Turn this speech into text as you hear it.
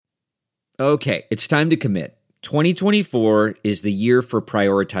Okay, it's time to commit. 2024 is the year for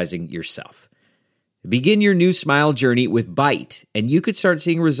prioritizing yourself. Begin your new smile journey with Byte, and you could start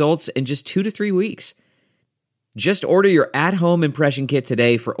seeing results in just 2 to 3 weeks. Just order your at-home impression kit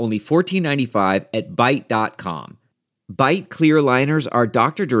today for only $14.95 at Byte.com. Byte clear liners are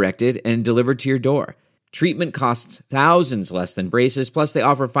doctor-directed and delivered to your door. Treatment costs thousands less than braces, plus they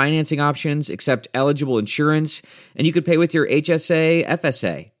offer financing options, accept eligible insurance, and you could pay with your HSA,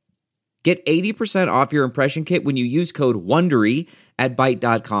 FSA. Get 80% off your impression kit when you use code WONDERY at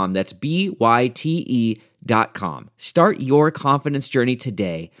Byte.com. That's BYTE.com. Start your confidence journey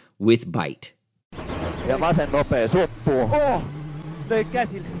today with Byte. Ja vasen nopea suppuu. Löi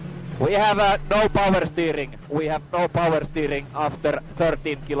käsille. We have no power steering. We have no power steering after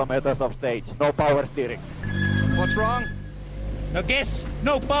 13 kilometers of stage. No power steering. What's wrong? No guess,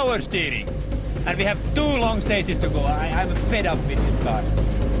 no power steering. And we have 2 long stages to go. I'm fed up with this car.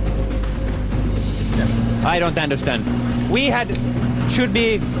 I don't understand. Should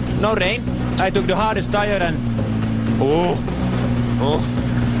be no rain. I took the hardest tire and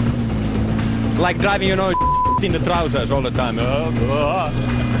like driving, in the trousers all the time.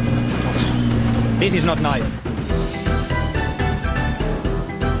 This is not nice.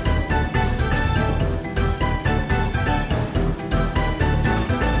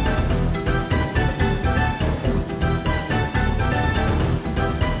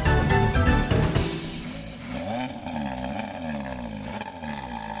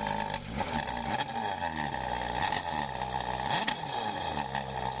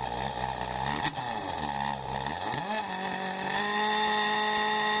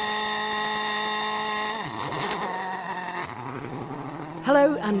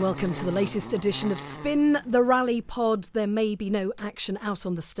 Hello and welcome to the latest edition of Spin the Rally Pod. There may be no action out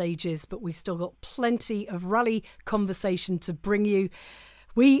on the stages, but we've still got plenty of rally conversation to bring you.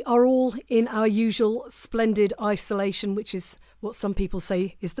 We are all in our usual splendid isolation, which is what some people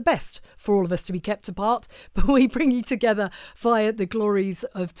say is the best for all of us to be kept apart. But we bring you together via the glories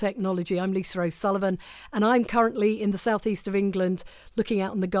of technology. I'm Lisa O'Sullivan, and I'm currently in the southeast of England looking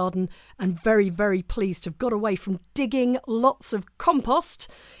out in the garden and very, very pleased to have got away from digging lots of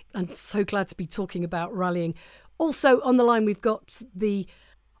compost. I'm so glad to be talking about rallying. Also on the line, we've got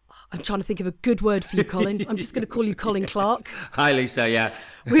I'm trying to think of a good word for you, Colin. I'm just going to call you Colin Clark. Hi, Lisa, yeah.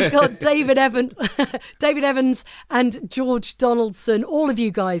 We've got David Evans and George Donaldson. All of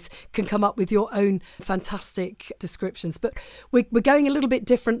you guys can come up with your own fantastic descriptions. But we're going a little bit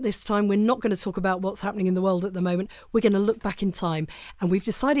different this time. We're not going to talk about what's happening in the world at the moment. We're going to look back in time. And we've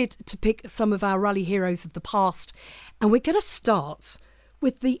decided to pick some of our rally heroes of the past. And we're going to start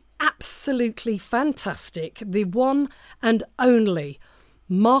with the absolutely fantastic, the one and only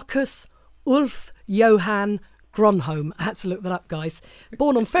Marcus Ulf Johan Gronholm. I had to look that up, guys.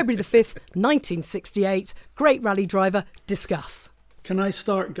 Born on February the 5th, 1968. Great rally driver. Discuss. Can I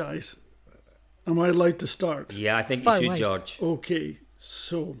start, guys? Am I allowed to start? Yeah, I think Fire you should, away. George. Okay,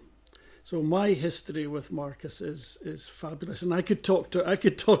 so my history with Marcus is fabulous, and I could talk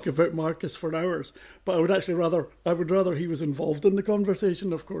about Marcus for hours, but I would rather he was involved in the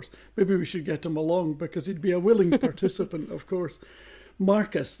conversation. Of course, maybe we should get him along because he'd be a willing participant. Of course.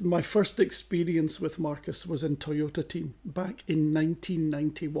 Marcus, my first experience with Marcus was in Toyota team back in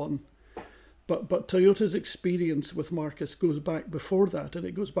 1991. But Toyota's experience with Marcus goes back before that, and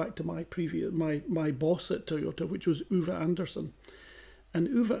it goes back to my boss at Toyota, which was Uwe Andersson. And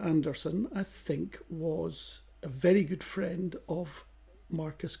Uwe Andersson, I think, was a very good friend of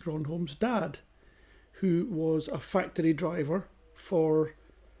Marcus Gronholm's dad, who was a factory driver for,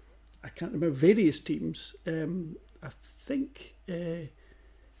 I can't remember, various teams. I think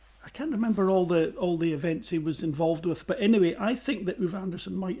I can't remember all the events he was involved with, but anyway, I think that Uwe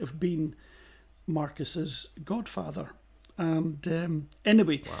Andersson might have been Marcus's godfather. And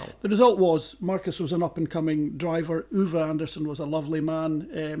anyway, wow. The result was Marcus was an up-and-coming driver. Uwe Andersson was a lovely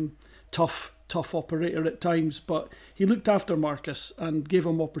man, tough operator at times, but he looked after Marcus and gave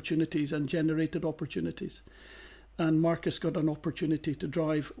him opportunities and generated opportunities. And Marcus got an opportunity to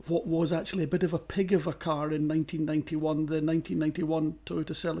drive what was actually a bit of a pig of a car in 1991. The 1991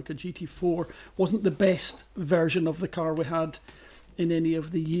 Toyota Celica GT4 wasn't the best version of the car we had in any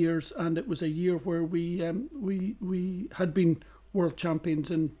of the years, and it was a year where we had been world champions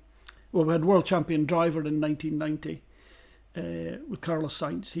we had world champion driver in 1990 with Carlos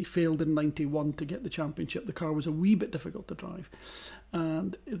Sainz. He failed in 91 to get the championship. The car was a wee bit difficult to drive,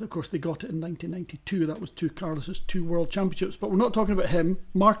 and of course they got it in 1992. That was Carlos's 2 world championships. But we're not talking about him.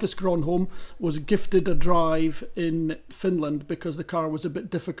 Marcus Gronholm was gifted a drive in Finland because the car was a bit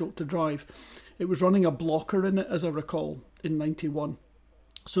difficult to drive. It was running a blocker in it, as I recall, in 91.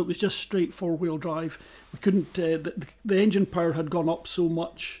 So it was just straight four-wheel drive. We couldn't. The engine power had gone up so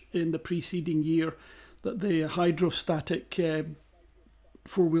much in the preceding year that the hydrostatic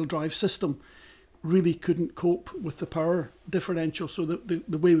four-wheel drive system really couldn't cope with the power differential. So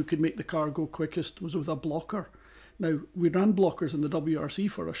the way we could make the car go quickest was with a blocker. Now, we ran blockers in the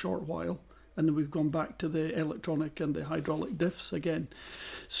WRC for a short while, and then we've gone back to the electronic and the hydraulic diffs again.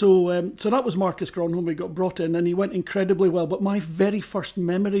 So so that was Marcus Gronholm. We got brought in, and he went incredibly well. But my very first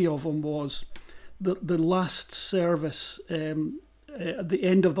memory of him was the last service at the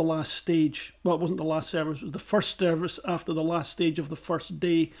end of the last stage. Well, it wasn't the last service. It was the first service after the last stage of the first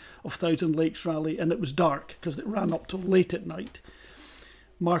day of Thousand Lakes Rally, and it was dark because it ran up till late at night.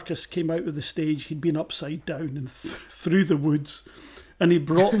 Marcus came out of the stage. He'd been upside down and through the woods. And he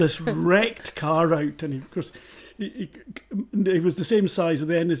brought this wrecked car out, and of course, he was the same size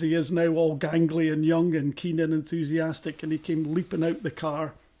then as he is now, all gangly and young and keen and enthusiastic. And he came leaping out the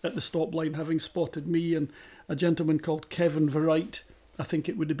car at the stop line, having spotted me and a gentleman called Kevin Verright, I think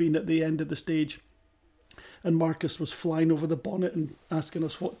it would have been at the end of the stage. And Marcus was flying over the bonnet and asking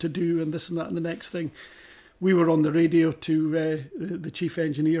us what to do and this and that and the next thing. We were on the radio to the chief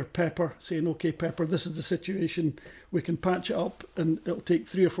engineer, Pepper, saying, OK, Pepper, this is the situation. We can patch it up, and it'll take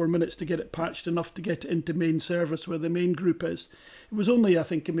 3 or 4 minutes to get it patched, enough to get it into main service where the main group is. It was only, I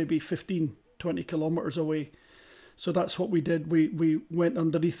think, maybe 15, 20 kilometres away. So that's what we did. We went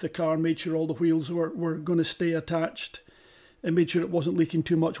underneath the car and made sure all the wheels were going to stay attached and made sure it wasn't leaking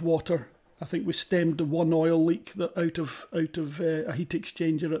too much water. I think we stemmed the one oil leak that out of a heat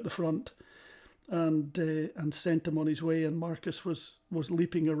exchanger at the front. And sent him on his way, and Marcus was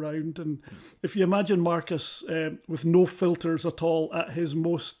leaping around. And if you imagine Marcus with no filters at all at his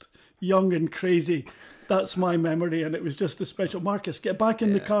most young and crazy, that's my memory, and it was just a special. Marcus, get back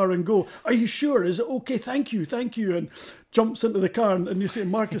in the car and go. Are you sure? Is it okay? Thank you. And jumps into the car, and you say,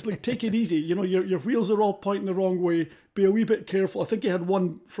 Marcus, look, take it easy. You know, your wheels are all pointing the wrong way. Be a wee bit careful. I think he had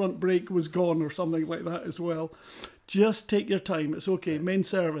one front brake was gone or something like that as well. Just take your time. It's okay. Main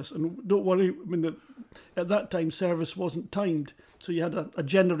service. And don't worry. I mean, at that time, service wasn't timed. So you had a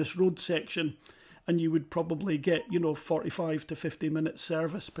generous road section, and you would probably get, 45 to 50 minutes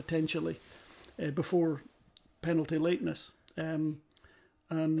service potentially before penalty lateness. And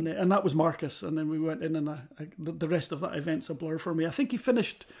that was Marcus. And then we went in, and the rest of that event's a blur for me. I think he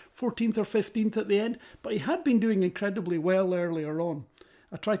finished 14th or 15th at the end, but he had been doing incredibly well earlier on.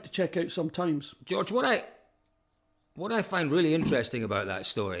 I tried to check out sometimes. George, what I find really interesting about that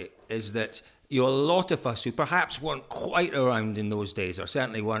story is that a lot of us who perhaps weren't quite around in those days, or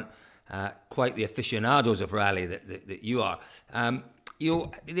certainly weren't quite the aficionados of rally that you are,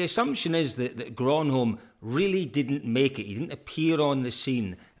 the assumption is that Gronholm really didn't make it. He didn't appear on the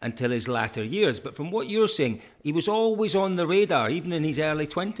scene until his latter years. But from what you're saying, he was always on the radar, even in his early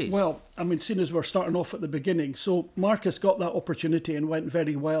 20s. Well, I mean, seeing as we're starting off at the beginning, so Marcus got that opportunity and went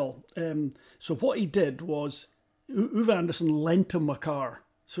very well. So what he did was, Uwe Anderson lent him a car.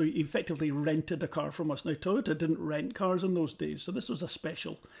 So he effectively rented a car from us. Now, Toyota didn't rent cars in those days, so this was a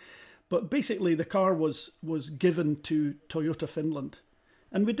special. But basically, the car was given to Toyota Finland.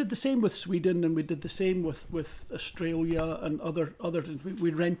 And we did the same with Sweden, and we did the same with Australia and other.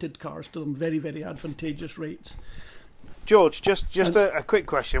 We rented cars to them, very, very advantageous rates. George, just a quick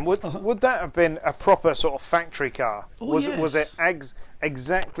question. Would that have been a proper sort of factory car? Yes. Was it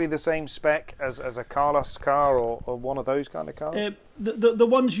exactly the same spec as a Carlos car or one of those kind of cars? The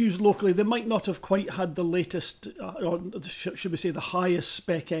ones used locally, they might not have quite had the latest, or should we say the highest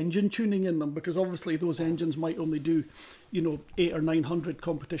spec engine tuning in them, because obviously those engines might only do 800 or 900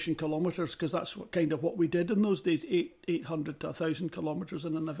 competition kilometres, because that's what we did in those days, 800 to 1,000 kilometres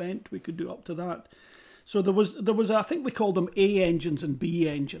in an event. We could do up to that. So there was I think we called them A engines and B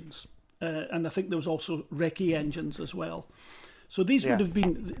engines, and I think there was also Recce engines as well. So these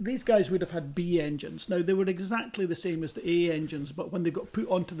these guys would have had B engines. Now they were exactly the same as the A engines, but when they got put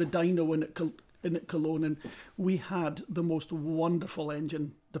onto the dyno in at Cologne, and we had the most wonderful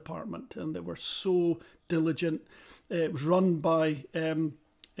engine department, and they were so diligent. It was run by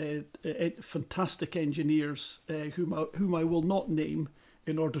fantastic engineers whom I will not name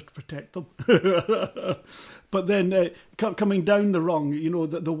in order to protect them. But then coming down the rung,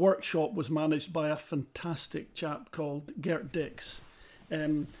 the workshop was managed by a fantastic chap called Gert Dix,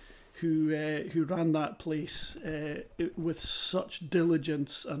 who ran that place with such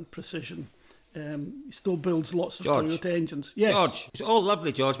diligence and precision. He still builds lots of Toyota engines. Yes, George, it's all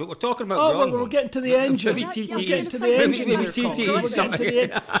lovely, George, but we're talking about Gronholm. Well, we're getting to the engine. Maybe TT is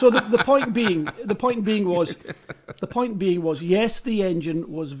something. So the point being was, yes, the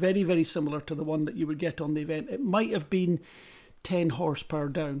engine was very, very similar to the one that you would get on the event. It might have been 10 horsepower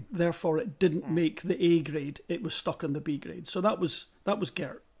down. Therefore, it didn't make the A grade. It was stuck in the B grade. So that was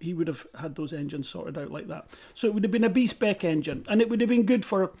Gert. He would have had those engines sorted out like that. So it would have been a B-spec engine, and it would have been good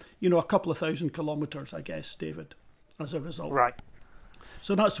for, a couple of 1,000 kilometres, I guess, David, as a result. Right.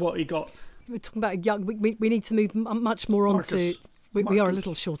 So that's what he got. We're talking about young. We need to move much more on to. We are a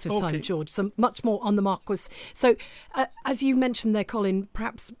little short of time, George. So much more on the Marcus. So, as you mentioned there, Colin,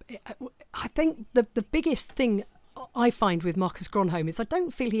 perhaps I think the biggest thing I find with Marcus Gronholm is I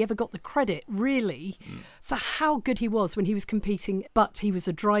don't feel he ever got the credit, really, for how good he was when he was competing. But he was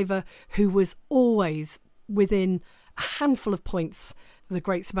a driver who was always within a handful of points for the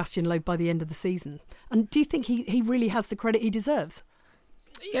great Sebastian Loeb by the end of the season. And do you think he really has the credit he deserves?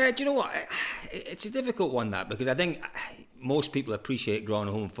 Yeah, do you know what? It's a difficult one, that, because I think most people appreciate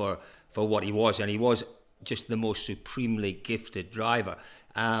Gronholm for what he was, and he was just the most supremely gifted driver.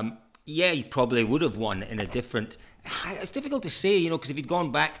 Yeah, he probably would have won in a different... It's difficult to say, because if he'd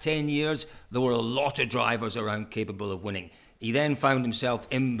gone back 10 years, there were a lot of drivers around capable of winning. He then found himself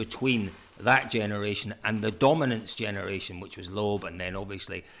in between that generation and the dominance generation, which was Loeb and then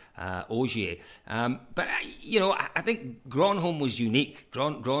obviously Ogier. But I think Gronholm was unique.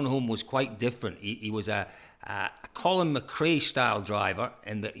 Gronholm was quite different. He was a Colin McRae style driver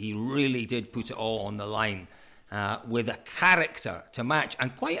in that he really did put it all on the line. With a character to match,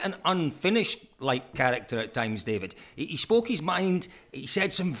 and quite an unfinished-like character at times, David. He spoke his mind, he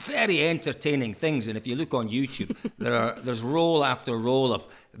said some very entertaining things, and if you look on YouTube, there's roll after roll of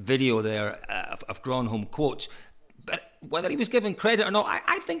video there of Gronholm quotes. But whether he was given credit or not,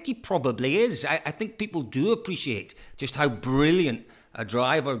 I think he probably is. I think people do appreciate just how brilliant a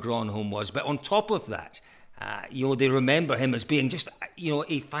driver Gronholm was, but on top of that, they remember him as being just,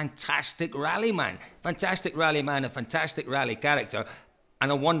 a fantastic rallyman, a fantastic rally character,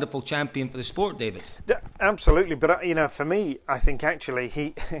 and a wonderful champion for the sport, David. Yeah, absolutely, but for me, I think actually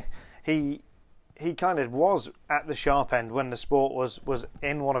he kind of was at the sharp end when the sport was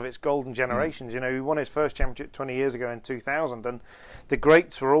in one of its golden generations. He won his first championship 20 years ago in 2000, and the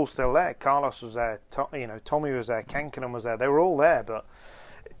greats were all still there. Carlos was there, Tommy was there, Kankkunen was there. They were all there, but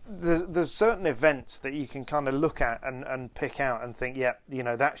there's certain events that you can kind of look at and pick out and think,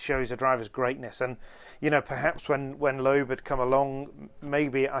 that shows a driver's greatness. And, perhaps when Loeb had come along,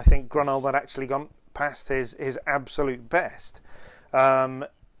 maybe I think Gronholm had actually gone past his absolute best. But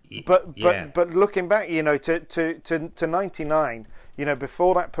looking back, to 99,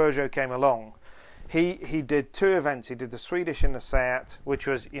 before that Peugeot came along, he did two events. He did the Swedish in the Seat, which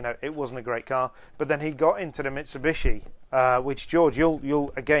was, it wasn't a great car, but then he got into the Mitsubishi, which, George, you'll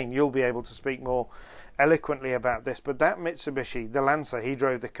be able to speak more eloquently about this. But that Mitsubishi, the Lancer, he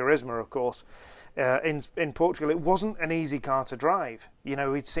drove the Charisma, of course, in Portugal. It wasn't an easy car to drive.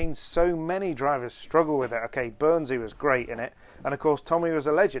 We'd seen so many drivers struggle with it. Okay, Burnsy was great in it, and of course Tommy was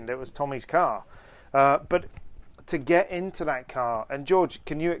a legend. It was Tommy's car, but to get into that car, and George,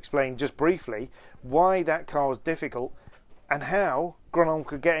 can you explain just briefly why that car was difficult and how Gronholm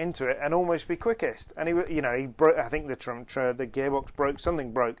could get into it and almost be quickest? And he broke. I think the gearbox broke,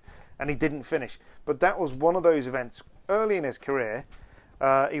 something broke, and he didn't finish. But that was one of those events early in his career.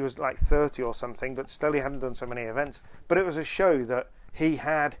 He was like 30 or something, but still he hadn't done so many events. But it was a show that he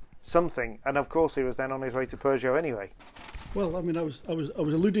had something, and of course he was then on his way to Peugeot anyway. Well, I mean, I was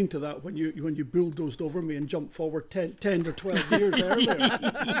alluding to that when you bulldozed over me and jumped forward 10 or 12 years earlier.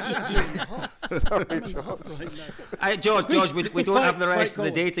 Sorry, George. George, we don't have the rest of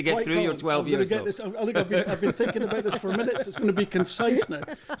the day to get through your 12 years. I've been thinking about this for minutes. It's going to be concise now.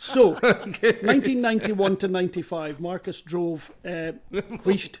 So, 1991 to 95, Marcus drove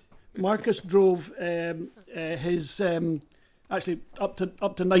Marcus drove his actually up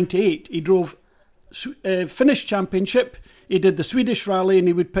to 98. He drove Finnish Championship. He did the Swedish Rally, and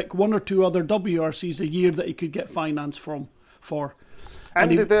he would pick one or two other WRCs a year that he could get finance for.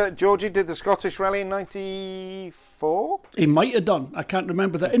 And Georgie did the Scottish Rally in 94? He might have done. I can't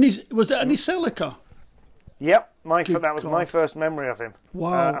remember that. Was it in his Celica? Yep, that was my first memory of him.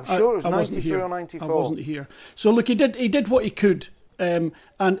 Wow, I'm sure it was 93 or 94. I wasn't here. So look, he did what he could, and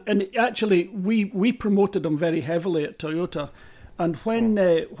actually we promoted him very heavily at Toyota. And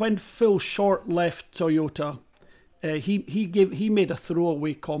when Phil Short left Toyota, he made a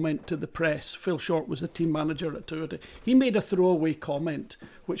throwaway comment to the press. Phil Short was the team manager at Toyota. He made a throwaway comment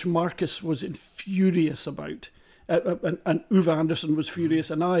which Marcus was furious about, and Uwe Anderson was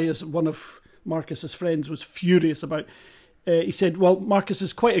furious, and I, as one of Marcus's friends, was furious about. He said, "Well, Marcus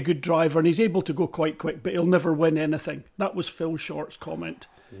is quite a good driver, and he's able to go quite quick, but he'll never win anything." That was Phil Short's comment.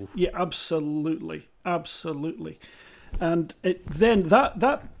 Oof. Yeah, absolutely. And then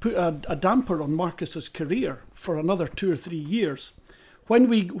that put a damper on Marcus's career for another 2 or 3 years. When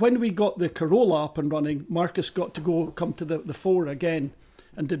we got the Corolla up and running, Marcus got to come to the fore again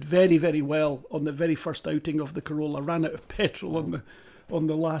and did very, very well on the very first outing of the Corolla. Ran out of petrol on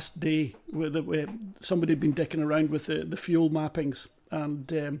the last day where somebody had been dicking around with the fuel mappings,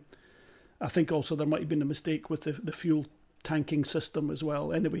 and I think also there might have been a mistake with the fuel tanking system as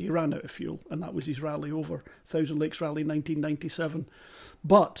well. Anyway, he ran out of fuel, and that was his rally over, Thousand Lakes Rally 1997.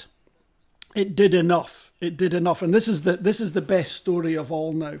 But it did enough. It did enough, and this is the best story of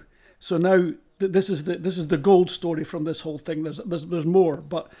all now. So now this is the gold story from this whole thing. There's more,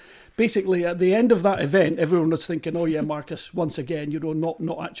 but basically at the end of that event, everyone was thinking, "Oh yeah, Marcus, once again,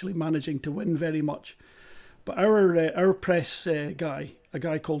 not actually managing to win very much." But our press guy, a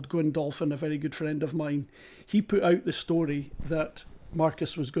guy called Gwyn Dolphin, a very good friend of mine, he put out the story that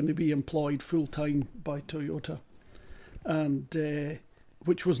Marcus was going to be employed full time by Toyota, and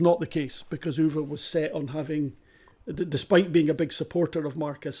which was not the case, because Uwe was set on having, despite being a big supporter of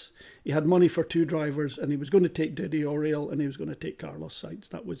Marcus, he had money for 2 drivers, and he was going to take Didier Aurel and he was going to take Carlos Sainz.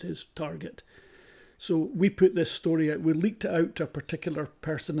 That was his target. So we put this story out. We leaked it out to a particular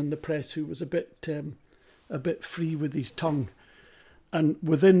person in the press who was a bit free with his tongue. And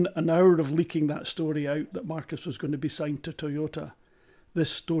within an hour of leaking that story out that Marcus was going to be signed to Toyota,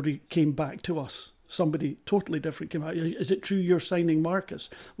 this story came back to us. Somebody totally different came out. "Is it true you're signing Marcus?"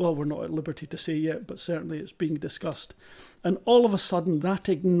 Well, we're not at liberty to say yet, but certainly it's being discussed. And all of a sudden that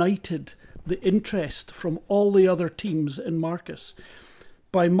ignited the interest from all the other teams in Marcus.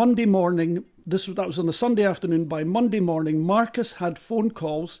 By Monday morning, that was on the Sunday afternoon, by Monday morning, Marcus had phone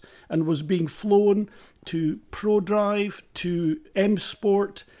calls and was being flown to ProDrive, to M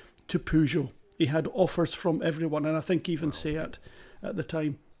Sport, to Peugeot. He had offers from everyone, and I think even Seat at the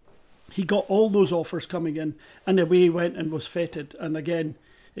time. He got all those offers coming in, and away he went and was feted. And again,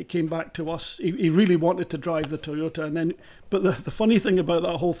 it came back to us. He really wanted to drive the Toyota, but the funny thing about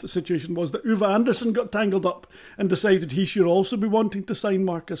that whole situation was that Uwe Anderson got tangled up and decided he should also be wanting to sign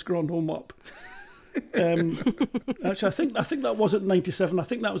Marcus Grönholm up. Actually, I think that wasn't 97. I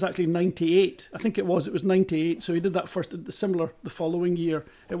think that was actually 98. I think it was 98. So he did that first, similar the following year.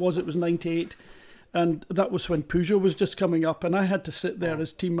 It was 98. And that was when Peugeot was just coming up, and I had to sit there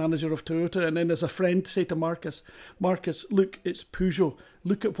as team manager of Toyota, and then as a friend say to Marcus, look, it's Peugeot.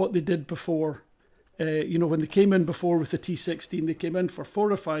 Look at what they did before. When they came in before with the T16, they came in for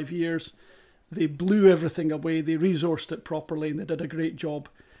 4 or 5 years. They blew everything away. They resourced it properly, and they did a great job.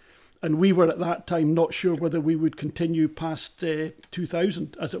 And we were at that time not sure whether we would continue past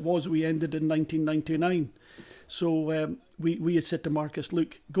 2000. As it was, we ended in 1999. So we had said to Marcus,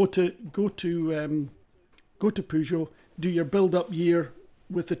 look, go to Peugeot, do your build-up year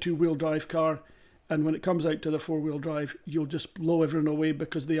with the 2-wheel drive car, and when it comes out to the 4-wheel drive, you'll just blow everyone away,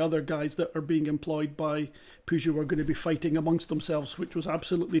 because the other guys that are being employed by Peugeot are going to be fighting amongst themselves, which was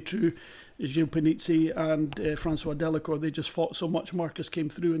absolutely true. Gilles Panizzi and Francois Delacour, they just fought so much. Marcus came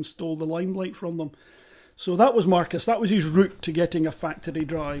through and stole the limelight from them. So that was Marcus. That was his route to getting a factory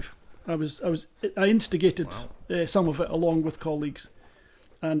drive. I instigated some of it along with colleagues,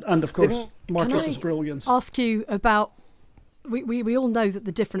 and of course Marcus's brilliance. Ask you about. We all know that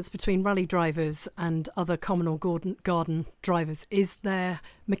the difference between rally drivers and other common or garden drivers is their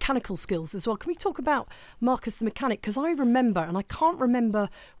mechanical skills as well. Can we talk about Marcus the mechanic? Because I remember, and I can't remember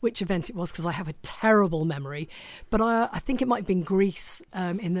which event it was because I have a terrible memory, but I think it might have been Greece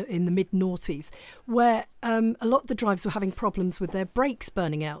in the mid-noughties, where a lot of the drivers were having problems with their brakes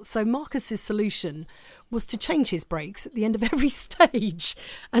burning out. So Marcus's solution was to change his brakes at the end of every stage,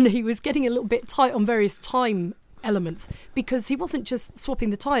 and he was getting a little bit tight on various time elements, because he wasn't just swapping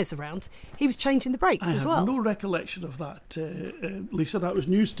the tyres around, he was changing the brakes as well. I have no recollection of that, Lisa. That was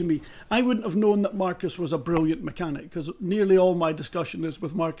news to me. I wouldn't have known that Marcus was a brilliant mechanic, because nearly all my discussion is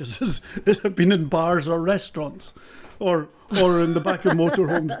with Marcus has been in bars or restaurants or in the back of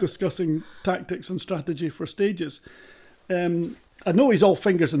motorhomes discussing tactics and strategy for stages. I know he's all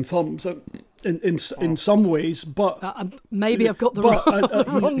fingers and thumbs in some ways, but maybe I've got the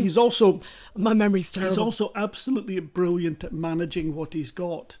wrong. He's also, my memory's terrible. He's also absolutely brilliant at managing what he's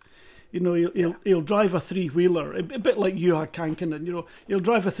got. He'll drive a 3-wheeler, a bit like Juha Kankinen. He'll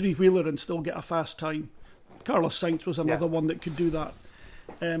drive a 3-wheeler and still get a fast time. Carlos Sainz was another one that could do that.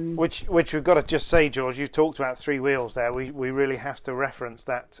 Which we've got to just say, George, you've talked about 3 wheels there. We really have to reference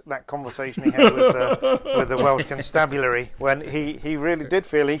that conversation he had with the Welsh constabulary, when he really did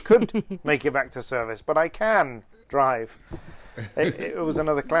feel he could make it back to service. But I can drive. It was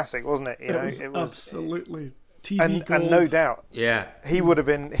another classic, wasn't it? It was absolutely TV gold. And no doubt, Yeah. he would have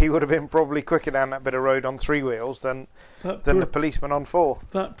been probably quicker down that bit of road on 3 wheels than the policeman on 4.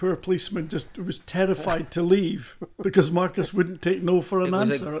 That poor policeman just was terrified to leave because Marcus wouldn't take no for an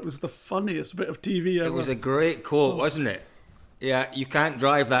answer. It was the funniest bit of TV ever. It was a great quote, wasn't it? Yeah, you can't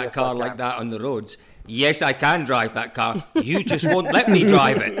drive that Yes, car I like can. that on the roads. Yes, I can drive that car. You just won't let me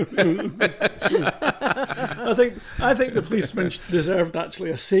drive it. I think the policeman deserved actually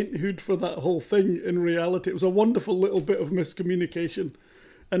a sainthood for that whole thing. In reality, it was a wonderful little bit of miscommunication,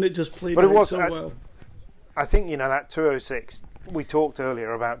 and it just played out so well. I think, that 206, we talked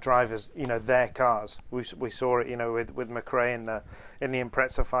earlier about drivers, their cars. We saw it, with McRae in the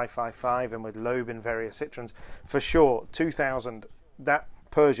Impreza 555 and with Loeb in various Citroens. For sure, 2000, that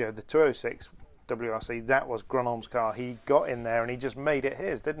Peugeot, the 206 WRC, that was Grönholm's car. He got in there and he just made it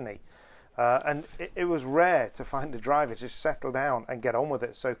his, didn't he? And it was rare to find a driver just settle down and get on with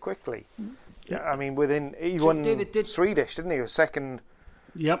it so quickly. Yeah, I mean, he won Swedish, didn't he? He was second.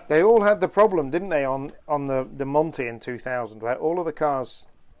 Yep. They all had the problem, didn't they, on the Monty in 2000, where all of the cars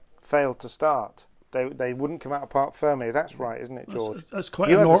failed to start. They wouldn't come out of park firmly. That's right, isn't it, George? That's quite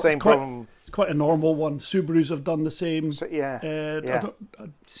you a had the same problem. Quite a normal one. Subarus have done the same. So, yeah.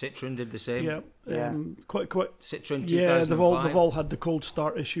 Citroen did the same. Yeah. Quite. Citroen 2005. Yeah, they've all had the cold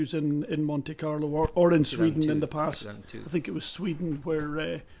start issues in Monte Carlo or in Sweden in the past. 2002. I think it was Sweden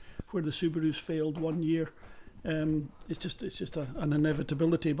where the Subarus failed one year. It's just an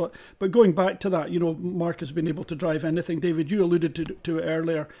inevitability. But going back to that, Mark has been able to drive anything. David, you alluded to it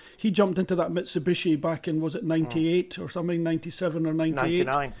earlier. He jumped into that Mitsubishi back in, was it 98 or something, 97 or 98?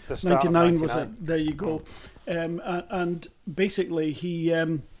 99. The start 99 of was it? There you go. And basically he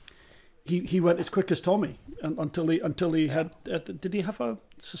went as quick as Tommy until he had. Did he have a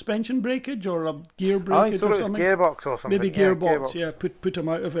suspension breakage or a gear breakage? I thought it was gearbox or something. Maybe gearbox. Yeah, put him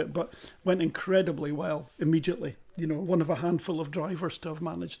out of it, but went incredibly well immediately. One of a handful of drivers to have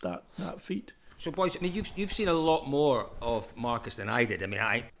managed that feat. So, boys, I mean, you've seen a lot more of Marcus than I did. I mean,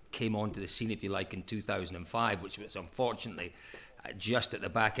 I came onto the scene, if you like, in 2005, which was unfortunately just at the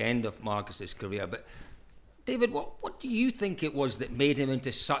back end of Marcus's career. But David, what do you think it was that made him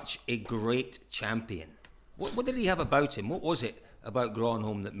into such a great champion? What did he have about him? What was it about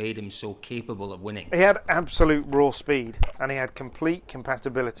Grönholm that made him so capable of winning? He had absolute raw speed, and he had complete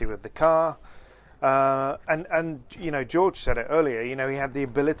compatibility with the car. And George said it earlier. He had the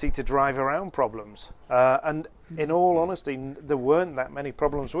ability to drive around problems. And in all honesty, there weren't that many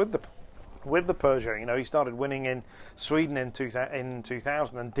problems with the Peugeot. He started winning in Sweden in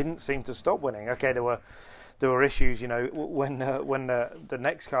 2000 and didn't seem to stop winning. Okay, there were issues, when the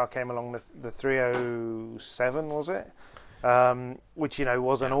next car came along, the 307 was it, which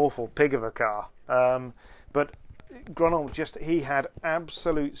was an awful pig of a car. But Grönholm he had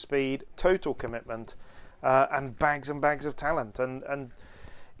absolute speed, total commitment, and bags of talent, and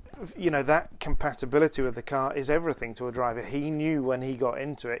that compatibility with the car is everything to a driver. He knew when he got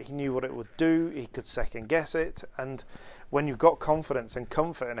into it, he knew what it would do. He could second guess it, and when you've got confidence and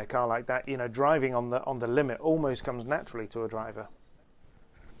comfort in a car like that, driving on the limit almost comes naturally to a driver.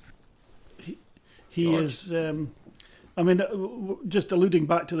 He is. Just alluding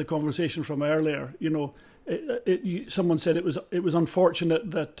back to the conversation from earlier, someone said it was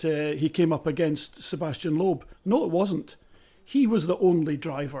unfortunate that he came up against Sebastian Loeb. No, it wasn't. He was the only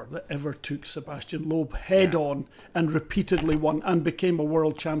driver that ever took Sebastian Loeb head on and repeatedly won and became a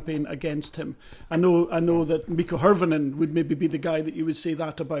world champion against him. I know that Mikko Hirvonen would maybe be the guy that you would say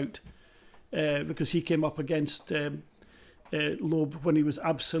that about, because he came up against Loeb when he was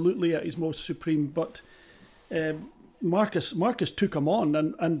absolutely at his most supreme. But Marcus took him on,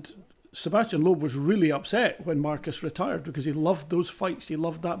 and Sebastian Loeb was really upset when Marcus retired because he loved those fights, he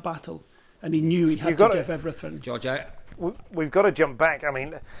loved that battle, and he knew he had to give everything. George, we've got to jump back. I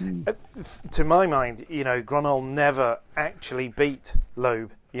mean, to my mind, Grönholm never actually beat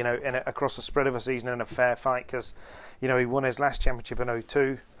Loeb, across the spread of a season in a fair fight, because, he won his last championship in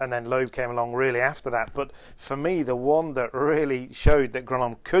 2002, and then Loeb came along really after that. But for me, the one that really showed that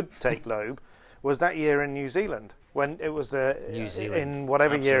Grönholm could take Loeb was that year in New Zealand, when it was in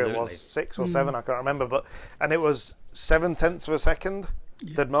whatever year it was, 6 or 7, I can't remember, and it was 0.7 of a second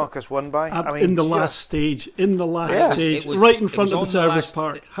that Marcus won by. In the last stage, right in front of the service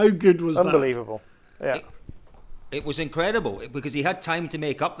park. How good was that? Unbelievable. Yeah. It was incredible because he had time to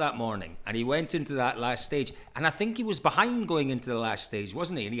make up that morning, and he went into that last stage, and I think he was behind going into the last stage,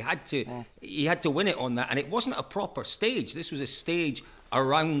 wasn't he? And he had to win it on that, and it wasn't a proper stage. This was a stage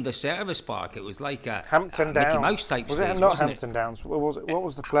around the service park. It was like a Hampton Mickey Downs. Mouse type was stage, it not wasn't Hampton Downs? What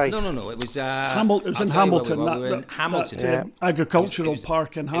was the place? No. It was Hamilton. It was in Hamilton. We were in Hamilton. Agricultural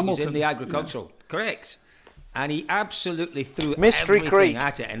park in Hamilton. It was in the agricultural. Correct. and he absolutely threw Mystery everything Creek.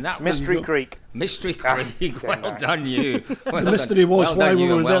 at it. And that Mystery was, Creek. Mystery Creek. Well done, you. Well The mystery was well why done, we you,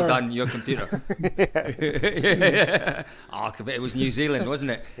 were and well there. done, your computer. It was New Zealand,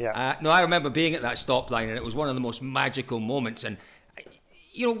 wasn't it? Yeah. No, I remember being at that stop line, and it was one of the most magical moments. And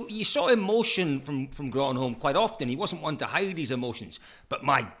you saw emotion from Gronholm quite often. He wasn't one to hide his emotions, but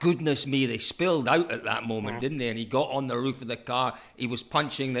my goodness me, they spilled out at that moment, didn't they? And he got on the roof of the car. He was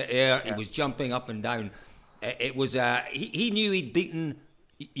punching the air. He was jumping up and down. It was he knew he'd beaten,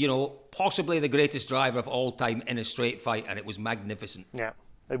 possibly the greatest driver of all time in a straight fight, and it was magnificent. Yeah,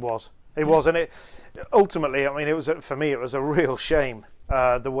 it was. It was, and it ultimately, I mean, it was for me. It was a real shame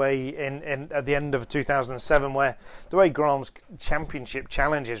the way in at the end of 2007, where the way Gronholm's championship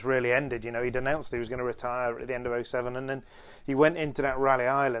challenges really ended. He'd announced that he was going to retire at the end of 2007, and then he went into that Rally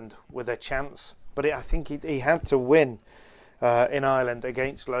Ireland with a chance. But I think he had to win in Ireland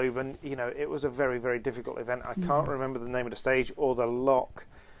against Loeb, and it was a very, very difficult event. I can't remember the name of the stage or the lock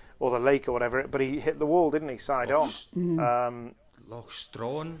or the lake or whatever, but he hit the wall, didn't he? Side on. Loch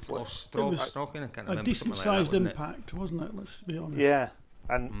Strawn, It was I can't remember. a decent sized impact, wasn't it? Let's be honest. Yeah,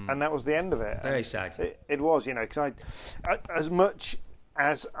 and that was the end of it. Very sad. It was, because as much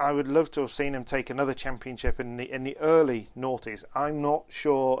as I would love to have seen him take another championship in the early noughties, I'm not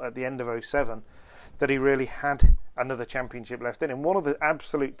sure at the end of 2007 that he really had another championship left in him. One of the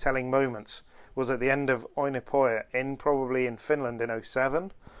absolute telling moments was at the end of Oinopoja probably in Finland in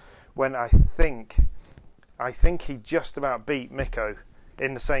 2007, when I think he just about beat Mikko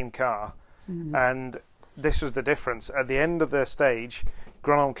in the same car, and this was the difference. At the end of the stage,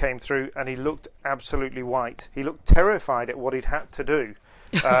 Gronholm came through and he looked absolutely white. He looked terrified at what he'd had to do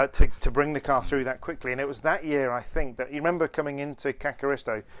to bring the car through that quickly. And it was that year, I think, that you remember coming into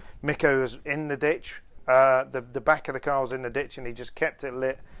Kakaristo, Mikko was in the ditch, the back of the car was in the ditch, and he just kept it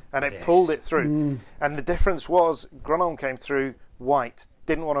lit and it pulled it through. And the difference was Gronholm came through white,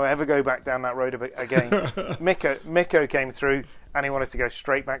 didn't want to ever go back down that road again. Mikko came through and he wanted to go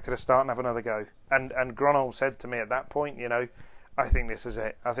straight back to the start and have another go. And Gronholm said to me at that point, I think this is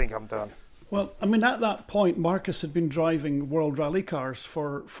it. I think I'm done. Well, I mean, at that point, Marcus had been driving World Rally cars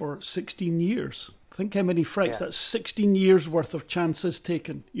for 16 years. Think how many frights. That's 16 years worth of chances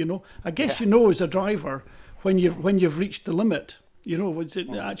taken. I guess as a driver when you've reached the limit.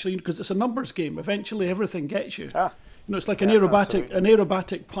 Actually, because it's a numbers game. Eventually, everything gets you. It's like an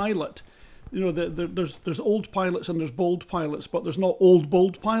aerobatic pilot. There's old pilots and there's bold pilots, but there's not old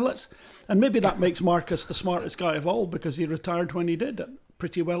bold pilots. And maybe that makes Marcus the smartest guy of all, because he retired when he did,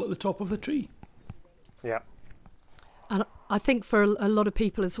 pretty well at the top of the tree. Yeah. And I think for a lot of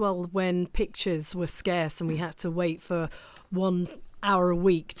people as well, when pictures were scarce and we had to wait for 1 hour a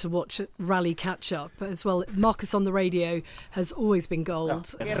week to watch rally catch up as well, Marcus on the radio has always been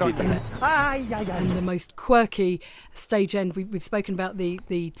gold. And the most quirky stage end, we've spoken about the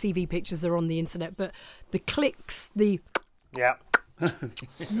TV pictures that are on the internet, but the clicks, the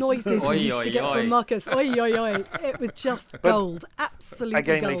noises we used to get from Marcus, it was just gold, absolutely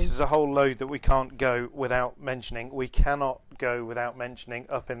again, gold. Lisa, there's a whole load that we can't go without mentioning. We cannot go without mentioning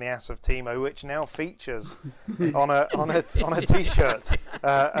Up in the Ass of Timo, which now features on a t-shirt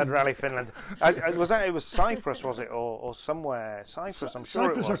at Rally Finland. It was Cyprus, was it, or somewhere? Cyprus, I'm sure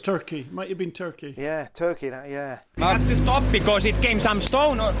Cyprus it was. or Turkey, might have been Turkey. Yeah, Turkey. Yeah. I have to stop because it came some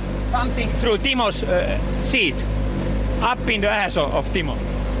stone or something through Timo's seat, up in the ass of Timo.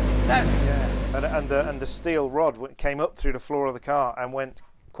 And the steel rod came up through the floor of the car and went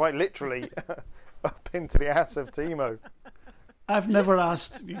quite literally up into the ass of Timo. I've never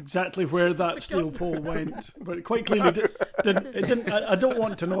asked exactly where that steel pole went, but it quite clearly didn't. I don't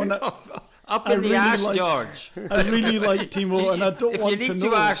want to know. Up in the ass, George. I really like Timo, and I don't want to know. If you need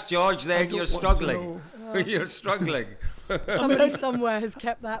to ask George, then you're struggling. You're struggling. Somebody somewhere has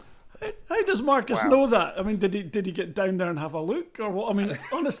kept that. How does Marcus know that? I mean, did he get down there and have a look, or what? I mean,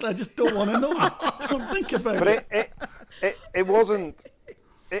 honestly, I just don't want to know. Don't think about it. But it wasn't.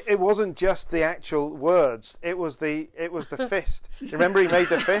 It wasn't just the actual words. It was the fist. Remember, he made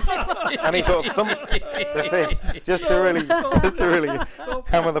the fist, and he sort of thumped the fist just to really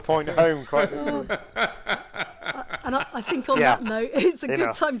hammer the point home. Quite literally. And I think on that note, it's a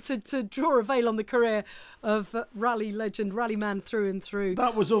good time to draw a veil on the career of rally legend, rally man through and through.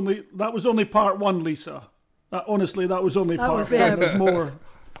 That was only part one, Lisa. Honestly, that was only part one. There's more.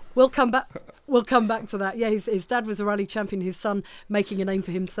 We'll come back to that. Yeah, his dad was a rally champion. His son making a name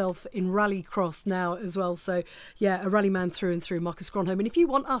for himself in rallycross now as well. So, yeah, a rally man through and through, Marcus Gronholm. And if you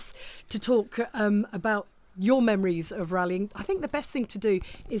want us to talk about your memories of rallying, I think the best thing to do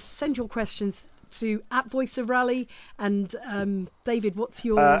is send your questions to @Voice of Rally. And David, what's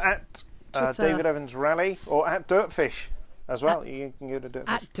your... Twitter. David Evans Rally, or at Dirtfish as well. You can go to Dirtfish.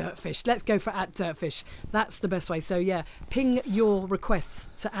 At Dirtfish. Let's go for at Dirtfish. That's the best way. So, yeah, ping your requests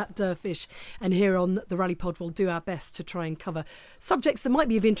to at Dirtfish. And here on the Rally Pod, we'll do our best to try and cover subjects that might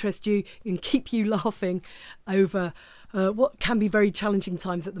be of interest to you and keep you laughing over what can be very challenging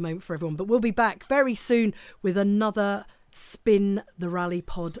times at the moment for everyone. But we'll be back very soon with another Spin the Rally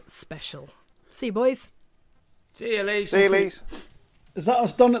Pod special. See you, boys. See you, Lise. See you, Lise. Is that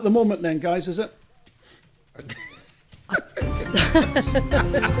us done at the moment then, guys, is it?